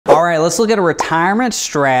All right, let's look at a retirement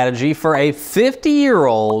strategy for a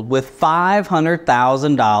 50-year-old with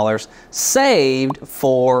 $500,000 saved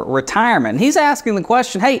for retirement. He's asking the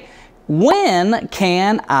question, hey, when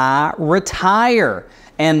can I retire?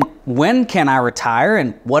 And when can I retire?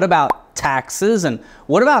 And what about taxes? And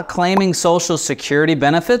what about claiming Social Security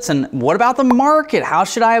benefits? And what about the market? How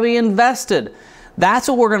should I be invested? That's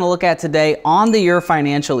what we're going to look at today on the Your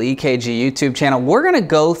Financial EKG YouTube channel. We're going to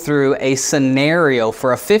go through a scenario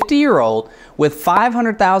for a 50-year-old with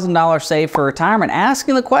 $500,000 saved for retirement,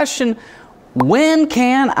 asking the question, when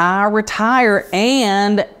can I retire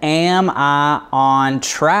and am I on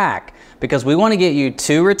track? Because we want to get you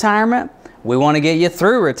to retirement, we want to get you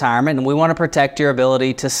through retirement, and we want to protect your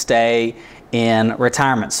ability to stay in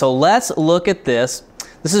retirement. So let's look at this.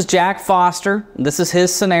 This is Jack Foster. This is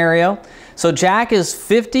his scenario. So Jack is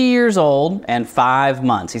 50 years old and 5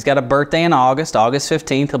 months. He's got a birthday in August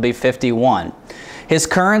 15th. He'll be 51. His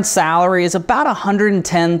current salary is about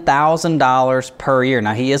 $110,000 per year.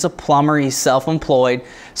 Now, he is a plumber. He's self-employed.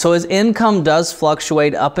 So his income does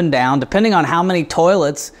fluctuate up and down depending on how many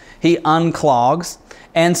toilets he unclogs.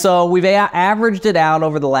 And so we've averaged it out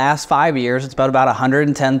over the last 5 years. It's about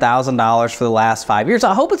 $110,000 for the last 5 years.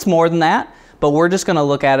 I hope it's more than that, but we're just going to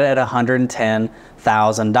look at it at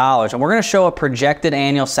 $110,000. And we're going to show a projected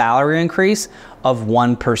annual salary increase of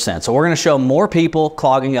 1%. So we're going to show more people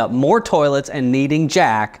clogging up more toilets and needing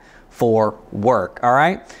Jack for work. All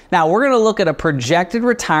right. Now we're going to look at a projected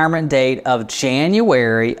retirement date of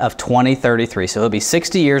January of 2033. So he'll be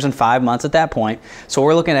 60 years and 5 months at that point. So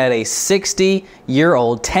we're looking at a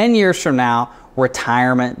 60-year-old, 10 years from now,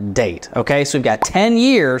 retirement date. Okay, so we've got 10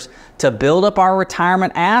 years to build up our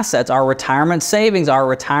retirement assets, our retirement savings, our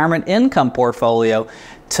retirement income portfolio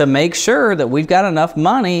to make sure that we've got enough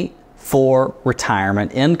money for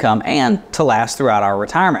retirement income and to last throughout our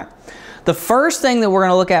retirement. The first thing that we're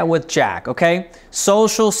going to look at with Jack, okay,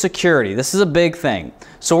 Social Security. This is a big thing.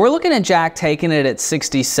 So we're looking at Jack taking it at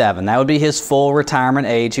 67. That would be his full retirement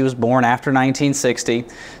age. He was born after 1960.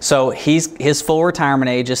 So his full retirement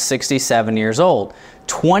age is 67 years old.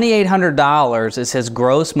 $2,800 is his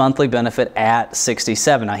gross monthly benefit at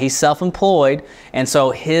 67. Now, he's self-employed, and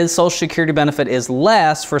so his Social Security benefit is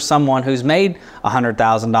less for someone who's made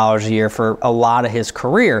 $100,000 a year for a lot of his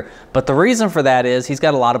career. But the reason for that is he's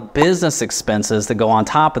got a lot of business expenses that go on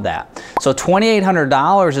top of that. So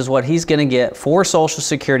 $2,800 is what he's going to get for Social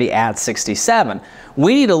Security at 67.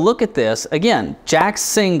 We need to look at this. Again, Jack's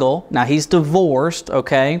single. Now, he's divorced,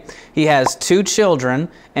 okay? He has 2 children.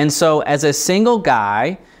 And so as a single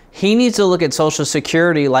guy, he needs to look at Social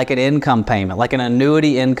Security like an income payment, like an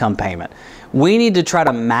annuity income payment. We need to try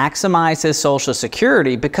to maximize his Social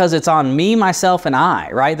Security because it's on me, myself, and I,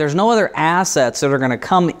 right? There's no other assets that are going to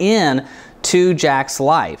come in to Jack's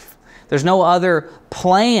life. There's no other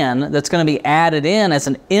plan that's going to be added in as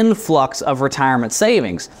an influx of retirement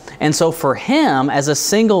savings. And so for him, as a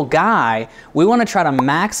single guy, we want to try to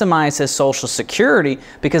maximize his Social Security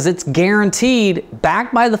because it's guaranteed,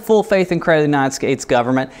 backed by the full faith and credit of the United States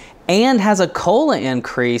government, and has a COLA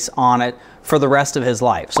increase on it for the rest of his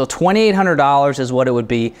life. So $2,800 is what it would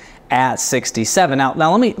be at 67. Now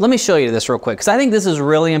let me show you this real quick because I think this is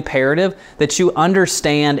really imperative that you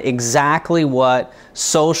understand exactly what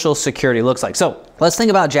Social Security looks like. So let's think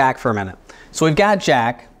about Jack for a minute. So we've got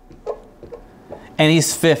Jack and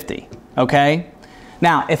he's 50, okay?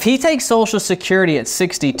 Now, if he takes Social Security at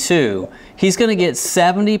 62, he's going to get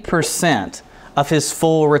 70% of his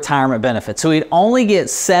full retirement benefit. So he'd only get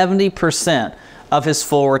 70% of his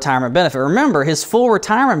full retirement benefit. Remember, his full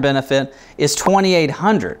retirement benefit is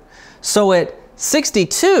 $2,800. So at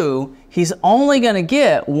 62, he's only going to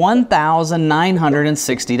get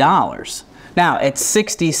 $1,960. Now, at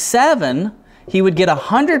 67, he would get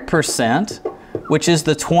 100%, which is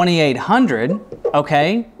the $2,800,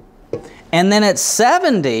 okay? And then at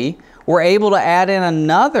 70, we're able to add in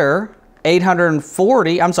another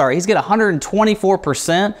 $840, I'm sorry, he's get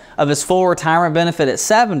 124% of his full retirement benefit at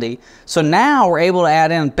 70. So now we're able to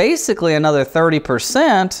add in basically another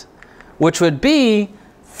 30%, which would be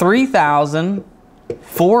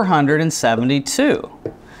 $3,472.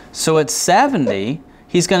 So at 70,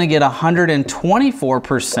 he's going to get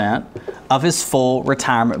 124% of his full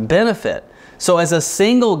retirement benefit. So as a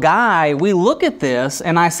single guy, we look at this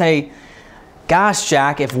and I say, gosh,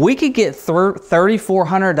 Jack, if we could get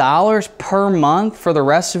 $3,400 per month for the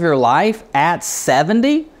rest of your life at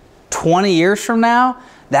 70, 20 years from now,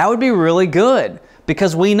 that would be really good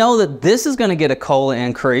because we know that this is going to get a COLA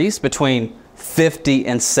increase between 50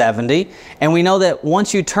 and 70. And we know that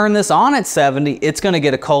once you turn this on at 70, it's going to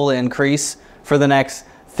get a COLA increase for the next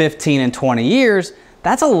 15 and 20 years.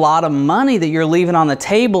 That's a lot of money that you're leaving on the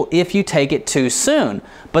table if you take it too soon.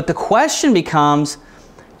 But the question becomes,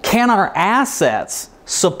 can our assets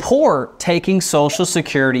support taking Social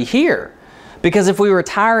Security here? Because if we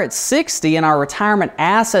retire at 60 and our retirement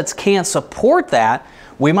assets can't support that,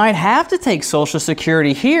 we might have to take Social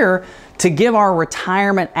Security here to give our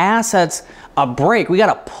retirement assets a break. We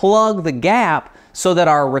got to plug the gap so that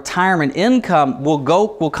our retirement income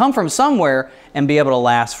will come from somewhere and be able to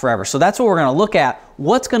last forever. So that's what we're going to look at.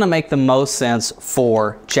 What's going to make the most sense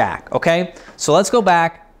for Jack? Okay, so let's go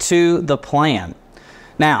back to the plan.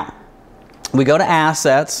 Now, we go to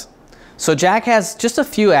assets. So Jack has just a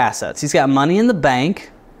few assets. He's got money in the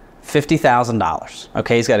bank, $50,000.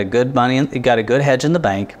 Okay, he's got a good hedge in the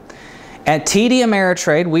bank. At TD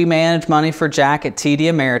Ameritrade, we manage money for Jack at TD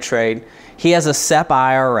Ameritrade. He has a SEP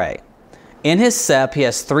IRA. In his SEP, he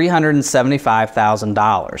has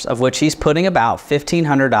 $375,000, of which he's putting about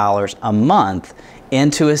 $1,500 a month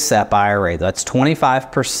into his SEP IRA. That's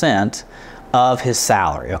 25% of his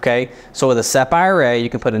salary, okay? So with a SEP IRA, you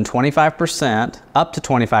can put in 25%, up to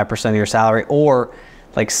 25% of your salary, or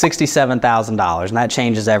like $67,000, and that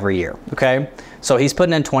changes every year, okay? So he's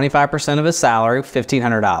putting in 25% of his salary,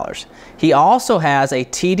 $1,500. He also has a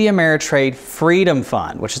TD Ameritrade Freedom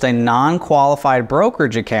Fund, which is a non-qualified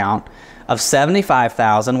brokerage account of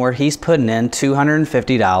 $75,000, where he's putting in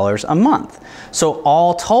 $250 a month. So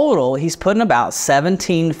all total, he's putting about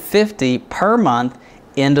 $1,750 per month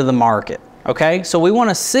into the market. Okay, so we want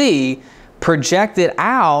to see, projected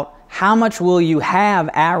out, how much will you have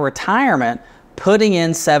at retirement putting in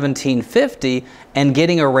 $1,750 and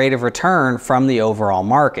getting a rate of return from the overall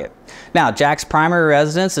market. Now, Jack's primary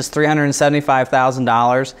residence is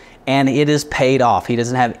 $375,000 and it is paid off. He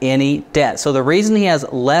doesn't have any debt. So the reason he has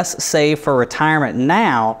less saved for retirement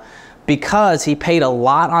now, because he paid a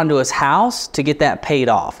lot onto his house to get that paid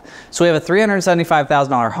off. So we have a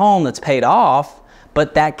 $375,000 home that's paid off,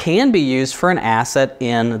 but that can be used for an asset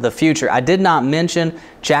in the future. I did not mention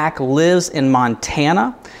Jack lives in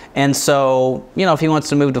Montana, and so, you know, if he wants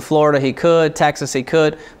to move to Florida, he could, Texas, he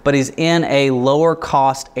could, but he's in a lower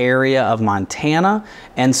cost area of Montana,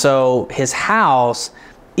 and so his house,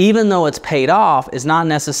 even though it's paid off, is not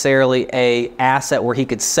necessarily an asset where he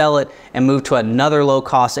could sell it and move to another low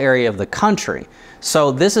cost area of the country.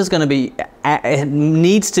 So this is going to be, it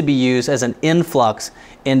needs to be used as an influx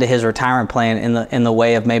into his retirement plan in the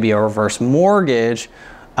way of maybe a reverse mortgage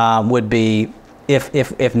would be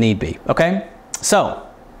if need be. Okay, so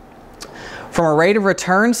from a rate of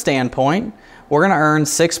return standpoint, we're going to earn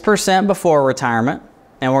 6% before retirement,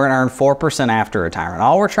 and we're going to earn 4% after retirement.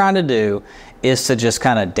 All we're trying to do is to just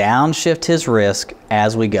kind of downshift his risk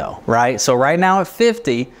as we go, right? So right now at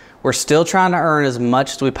 50, we're still trying to earn as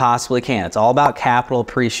much as we possibly can. It's all about capital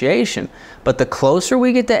appreciation. But the closer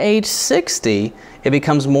we get to age 60, it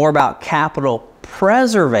becomes more about capital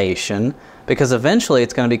preservation, because eventually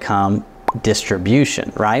it's going to become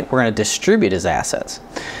distribution, right? We're going to distribute his assets.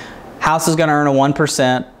 House is going to earn a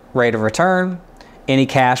 1% rate of return. Any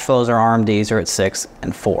cash flows or RMDs are at 6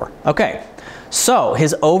 and 4. Okay, so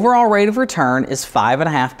his overall rate of return is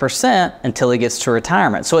 5.5% until he gets to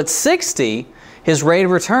retirement. So at 60, his rate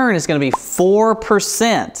of return is going to be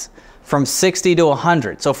 4% from 60 to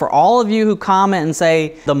 100. So for all of you who comment and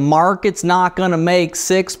say the market's not going to make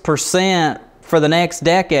 6% for the next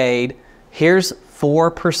decade, here's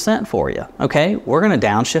 4% for you. Okay, we're going to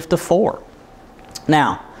downshift to 4.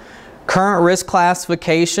 Now, current risk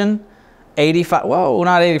classification, 85, whoa,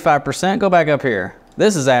 not 85%, go back up here.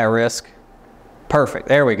 This is at risk. Perfect,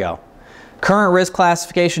 there we go. Current risk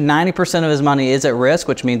classification, 90% of his money is at risk,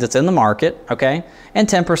 which means it's in the market, okay? And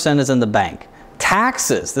 10% is in the bank.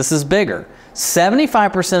 Taxes, this is bigger.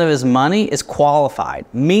 75% of his money is qualified,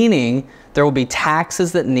 meaning there will be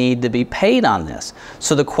taxes that need to be paid on this.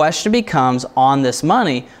 So the question becomes, on this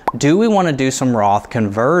money, do we want to do some Roth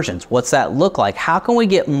conversions? What's that look like? How can we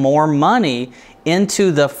get more money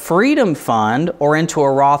into the Freedom Fund or into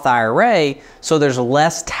a Roth IRA so there's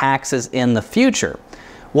less taxes in the future?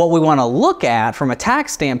 What we want to look at from a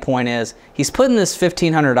tax standpoint is he's putting this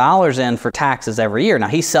 $1,500 in for taxes every year. Now,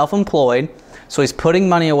 he's self-employed, so he's putting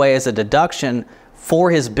money away as a deduction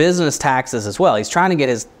for his business taxes as well. He's trying to get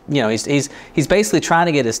his, you know, he's basically trying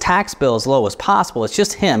to get his tax bill as low as possible. It's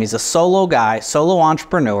just him. He's a solo guy, solo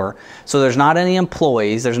entrepreneur. So there's not any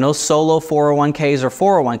employees. There's no solo 401ks or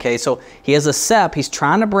 401ks. So he has a SEP. He's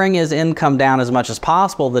trying to bring his income down as much as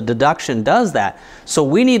possible. The deduction does that. So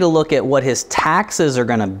we need to look at what his taxes are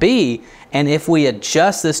going to be. And if we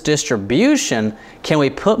adjust this distribution, can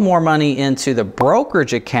we put more money into the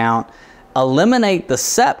brokerage account, eliminate the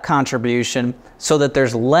SEP contribution so that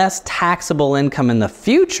there's less taxable income in the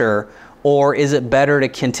future? or is it better to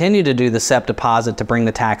continue to do the SEP deposit to bring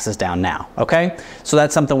the taxes down now? Okay, so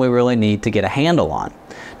that's something we really need to get a handle on.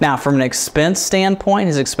 Now, from an expense standpoint,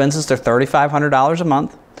 his expenses are $3,500 a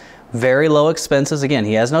month. Very low expenses. Again,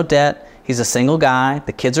 he has no debt. He's a single guy.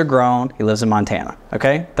 The kids are grown. He lives in Montana.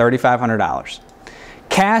 Okay, $3,500.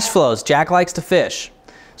 Cash flows. Jack likes to fish.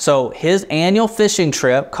 So his annual fishing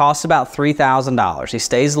trip costs about $3,000. He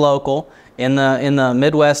stays local in the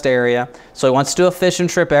Midwest area. So he wants to do a fishing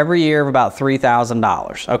trip every year of about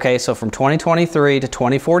 $3,000. Okay, so from 2023 to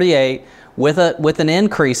 2048 with an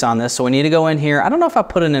increase on this. So we need to go in here. I don't know if I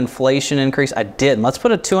put an inflation increase. I didn't. Let's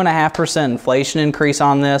put a 2.5% inflation increase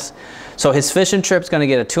on this. So his fishing trip's going to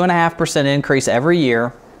get a 2.5% increase every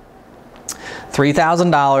year. $3,000,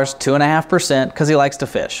 2.5%, because he likes to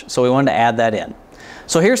fish. So we wanted to add that in.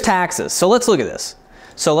 So here's taxes. So let's look at this.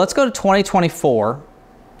 So let's go to 2024.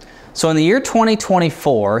 So in the year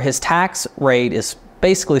 2024, his tax rate is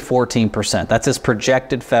basically 14%. That's his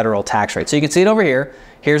projected federal tax rate. So you can see it over here.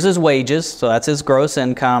 Here's his wages. So that's his gross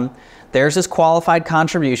income. There's his qualified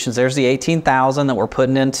contributions. There's the $18,000 that we're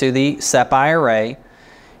putting into the SEP IRA.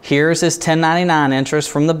 Here's his 1099 interest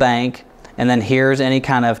from the bank. And then here's any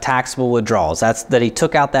kind of taxable withdrawals. That's that he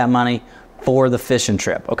took out that money for the fishing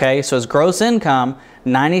trip. Okay, so his gross income,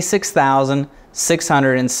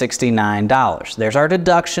 $96,669. There's our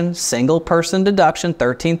deduction, single person deduction,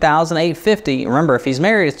 $13,850. Remember, if he's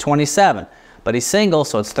married, it's $27,000, but he's single,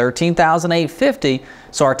 so it's $13,850.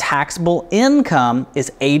 So our taxable income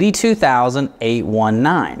is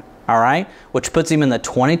 $82,819. All right, which puts him in the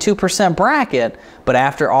 22% bracket, but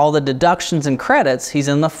after all the deductions and credits, he's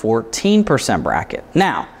in the 14% bracket.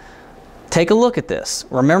 Now, take a look at this.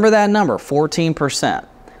 Remember that number, 14%.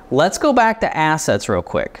 Let's go back to assets real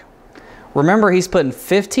quick. Remember, he's putting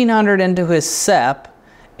 $1,500 into his SEP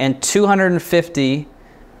and $250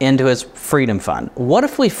 into his Freedom Fund. What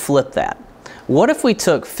if we flip that? What if we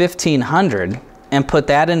took $1,500 and put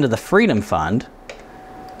that into the Freedom Fund,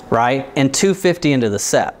 right, and $250 into the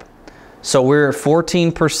SEP? So we're at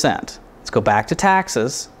 14%. Let's go back to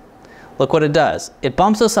taxes. Look what it does. It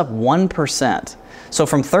bumps us up 1%. So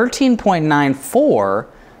from 13.94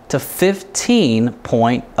 to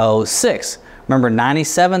 15.06. Remember,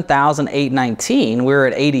 97,819. We were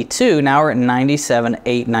at 82. Now we're at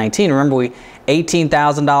 97,819. Remember, we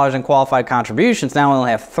 $18,000 in qualified contributions. Now we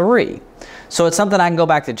only have 3. So it's something I can go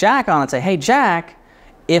back to Jack on and say, hey, Jack,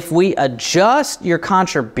 if we adjust your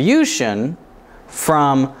contribution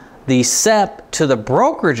from the SEP to the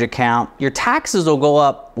brokerage account, your taxes will go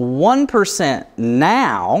up 1%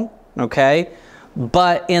 now, okay?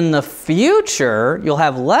 But in the future, you'll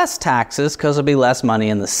have less taxes because there'll be less money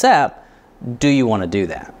in the SEP. Do you want to do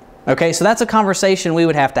that? Okay, so that's a conversation we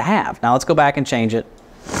would have to have. Now let's go back and change it.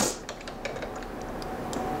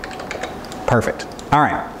 Perfect. All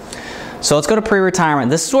right. So let's go to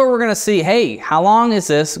pre-retirement. This is where we're going to see, hey, how long is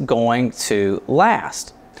this going to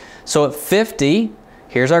last? So at 50,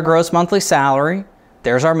 here's our gross monthly salary.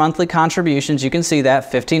 There's our monthly contributions. You can see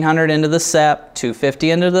that $1,500 into the SEP,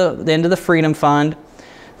 $250 into the Freedom Fund,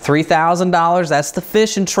 $3,000. That's the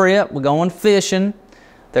fishing trip. We're going fishing.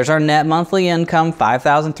 There's our net monthly income,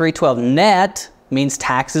 $5,312. Net means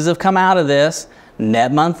taxes have come out of this.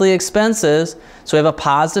 Net monthly expenses. So we have a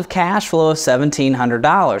positive cash flow of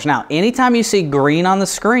 $1,700. Now, anytime you see green on the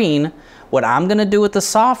screen, what I'm going to do with the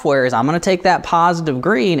software is I'm going to take that positive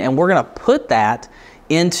green and we're going to put that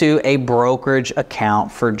into a brokerage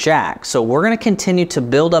account for Jack. So we're going to continue to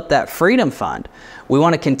build up that Freedom Fund. We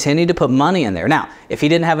want to continue to put money in there. Now, if he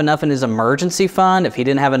didn't have enough in his emergency fund, if he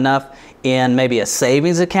didn't have enough in maybe a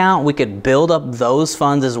savings account, we could build up those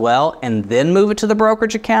funds as well and then move it to the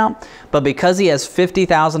brokerage account. But because he has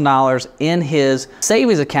 $50,000 in his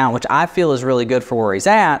savings account, which I feel is really good for where he's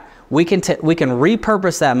at, we can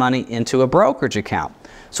repurpose that money into a brokerage account.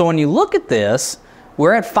 So when you look at this,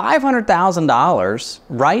 we're at $500,000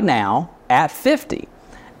 right now at 50.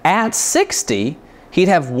 At 60, he'd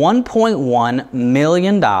have $1.1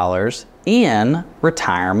 million in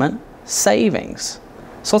retirement savings.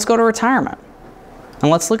 So let's go to retirement and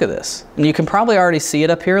let's look at this. And you can probably already see it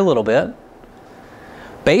up here a little bit.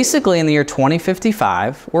 Basically, in the year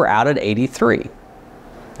 2055, we're out at 83.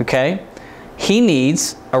 Okay? He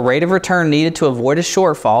needs a rate of return needed to avoid a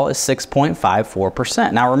shortfall is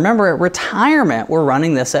 6.54%. Now remember, at retirement, we're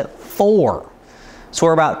running this at 4. So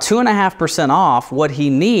we're about 2.5% off what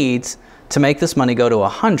he needs to make this money go to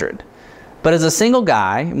 100. But as a single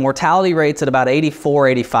guy, mortality rates at about 84,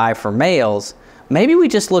 85 for males, maybe we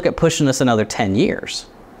just look at pushing this another 10 years.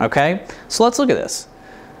 Okay? So let's look at this.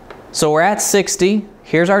 So we're at 60.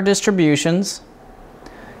 Here's our distributions.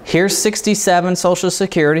 Here's 67 Social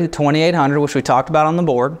Security, 2,800, which we talked about on the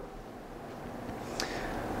board.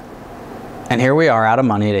 And here we are out of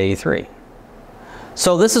money at 83.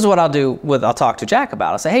 So this is what I'll talk to Jack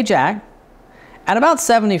about. I'll say, hey Jack, at about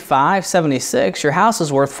 75, 76, your house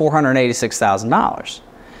is worth $486,000.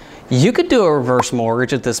 You could do a reverse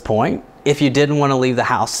mortgage at this point if you didn't want to leave the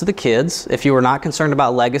house to the kids. If you were not concerned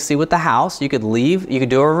about legacy with the house, you could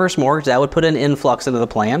do a reverse mortgage. That would put an influx into the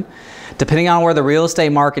plan. Depending on where the real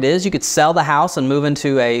estate market is, you could sell the house and move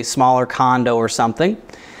into a smaller condo or something.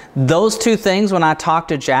 Those two things, when I talked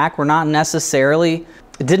to Jack, were not necessarily,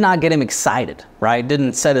 it did not get him excited, right? It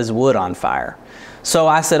didn't set his wood on fire. So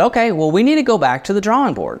I said, okay, well, we need to go back to the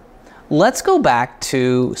drawing board. Let's go back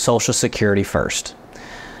to Social Security first.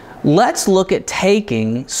 Let's look at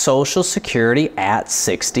taking Social Security at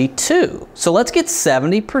 62. So let's get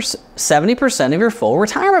 70% of your full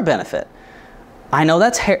retirement benefit. I know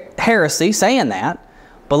that's heresy saying that,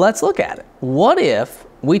 but let's look at it. What if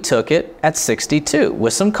we took it at 62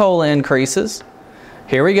 with some COLA increases?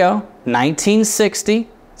 Here we go, 1960.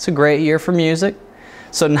 It's a great year for music.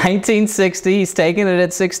 So 1960, he's taking it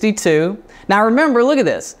at 62. Now remember, look at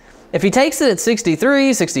this. If he takes it at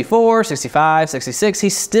 63, 64, 65, 66,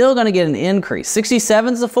 he's still going to get an increase.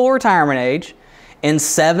 67 is the full retirement age. In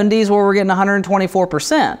 70s where we're getting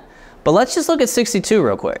 124%. But let's just look at 62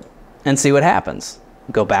 real quick and see what happens.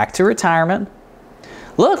 Go back to retirement.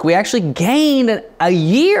 Look, we actually gained a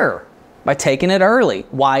year by taking it early.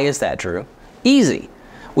 Why is that, Drew? Easy.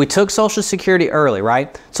 We took Social Security early,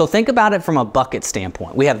 right? So think about it from a bucket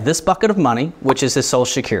standpoint. We have this bucket of money, which is his Social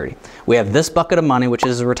Security. We have this bucket of money, which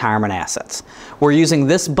is his retirement assets. We're using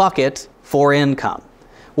this bucket for income.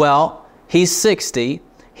 Well, he's 60.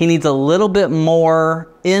 He needs a little bit more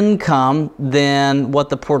income than what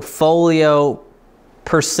the portfolio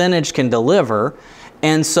percentage can deliver.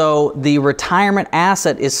 And so the retirement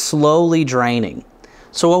asset is slowly draining.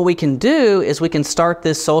 So what we can do is we can start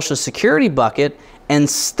this Social Security bucket and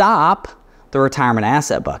stop the retirement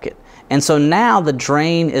asset bucket. And so now the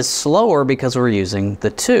drain is slower because we're using the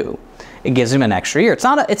two. It gives him an extra year. It's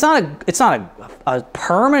not a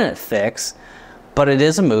permanent fix, but it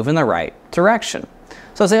is a move in the right direction.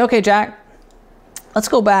 So I say, okay, Jack, let's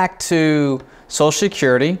go back to Social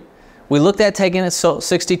Security. We looked at taking it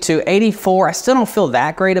 62, 84. I still don't feel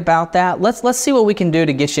that great about that. Let's see what we can do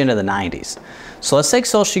to get you into the 90s. So let's take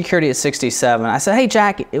Social Security at 67. I said, hey,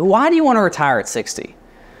 Jack, why do you want to retire at 60?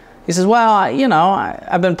 He says, well,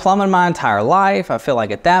 I've been plumbing my entire life. I feel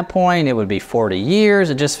like at that point it would be 40 years.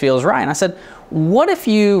 It just feels right. And I said, what if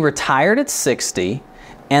you retired at 60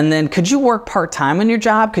 and then could you work part-time in your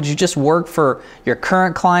job? Could you just work for your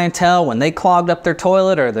current clientele when they clogged up their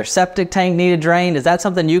toilet or their septic tank needed drained? Is that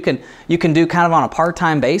something you can do kind of on a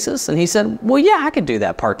part-time basis? And he said, well, yeah, I could do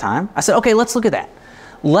that part-time. I said, okay, let's look at that.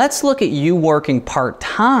 Let's look at you working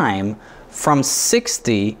part-time from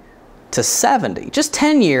 60 to 70, just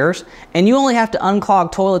 10 years, and you only have to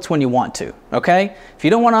unclog toilets when you want to, okay? If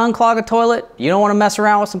you don't want to unclog a toilet, you don't want to mess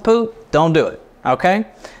around with some poop, don't do it, okay?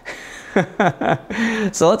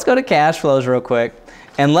 So let's go to cash flows real quick,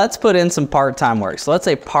 and let's put in some part-time work. So let's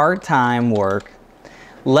say part-time work.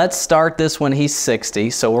 Let's start this when he's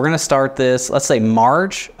 60. So we're going to start this, let's say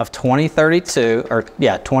March of 2032, or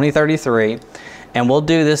yeah, 2033. And we'll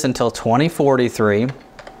do this until 2043.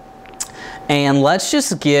 And let's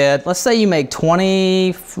say you make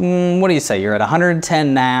 20, what do you say? You're at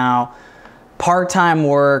 110 now, part-time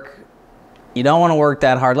work. You don't want to work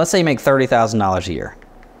that hard. Let's say you make $30,000 a year.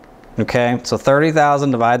 Okay, so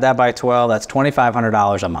 30,000, divide that by 12, that's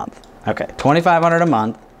 $2,500 a month. Okay, $2,500 a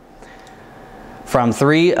month. From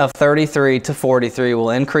 3 of 33 to 43, we'll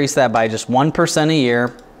increase that by just 1% a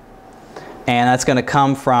year. And that's going to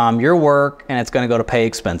come from your work, and it's going to go to pay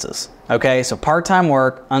expenses. Okay, so part-time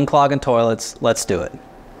work, unclogging toilets, let's do it.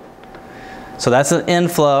 So that's an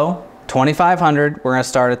inflow, $2,500. We're going to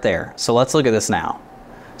start it there. So let's look at this now.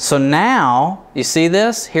 So now, you see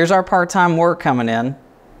this? Here's our part-time work coming in.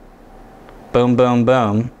 Boom, boom,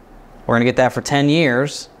 boom. We're going to get that for 10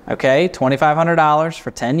 years. Okay, $2,500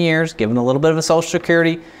 for 10 years, giving a little bit of a Social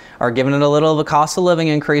Security, or giving it a little of a cost of living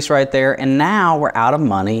increase right there, and now we're out of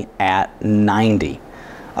money at 90.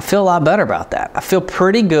 I feel a lot better about that. I feel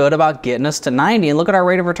pretty good about getting us to 90, and look at our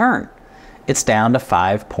rate of return. It's down to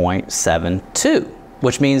 5.72,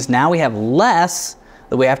 which means now we have less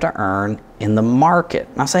that we have to earn in the market.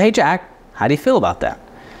 And I say, hey Jack, how do you feel about that?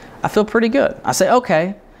 I feel pretty good. I say,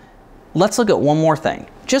 okay, let's look at one more thing.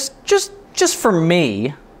 Just for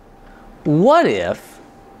me, what if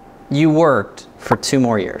you worked for 2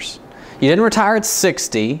 more years? You didn't retire at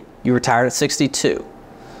 60, you retired at 62.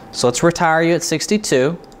 So let's retire you at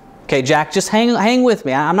 62. Okay, Jack, just hang with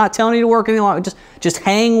me. I'm not telling you to work any longer. Just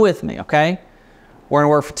hang with me, okay? We're gonna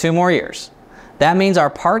work for 2 more years. That means our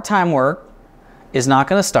part-time work is not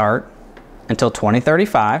going to start until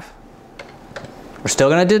 2035. We're still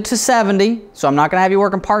going to do it to 70, so I'm not going to have you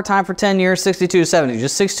working part-time for 10 years, 62 to 70,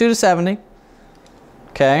 just 62 to 70.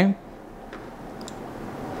 Okay?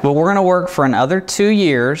 But we're going to work for another 2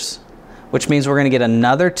 years, which means we're going to get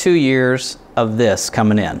another 2 years of this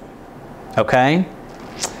coming in. Okay?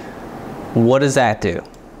 What does that do?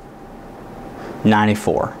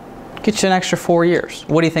 94. Get you an extra 4 years.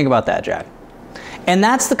 What do you think about that, Jack? And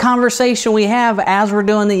that's the conversation we have as we're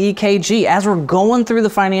doing the EKG, as we're going through the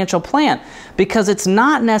financial plan, because it's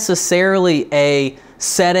not necessarily a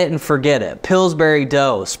set it and forget it, Pillsbury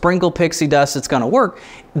dough, sprinkle pixie dust, it's going to work.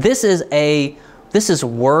 This is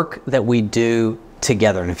work that we do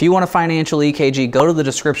together. And if you want a financial EKG, go to the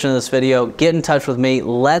description of this video, get in touch with me.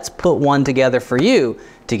 Let's put one together for you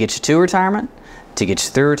to get you to retirement, to get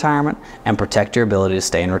you through retirement, and protect your ability to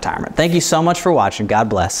stay in retirement. Thank you so much for watching. God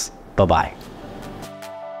bless. Bye-bye.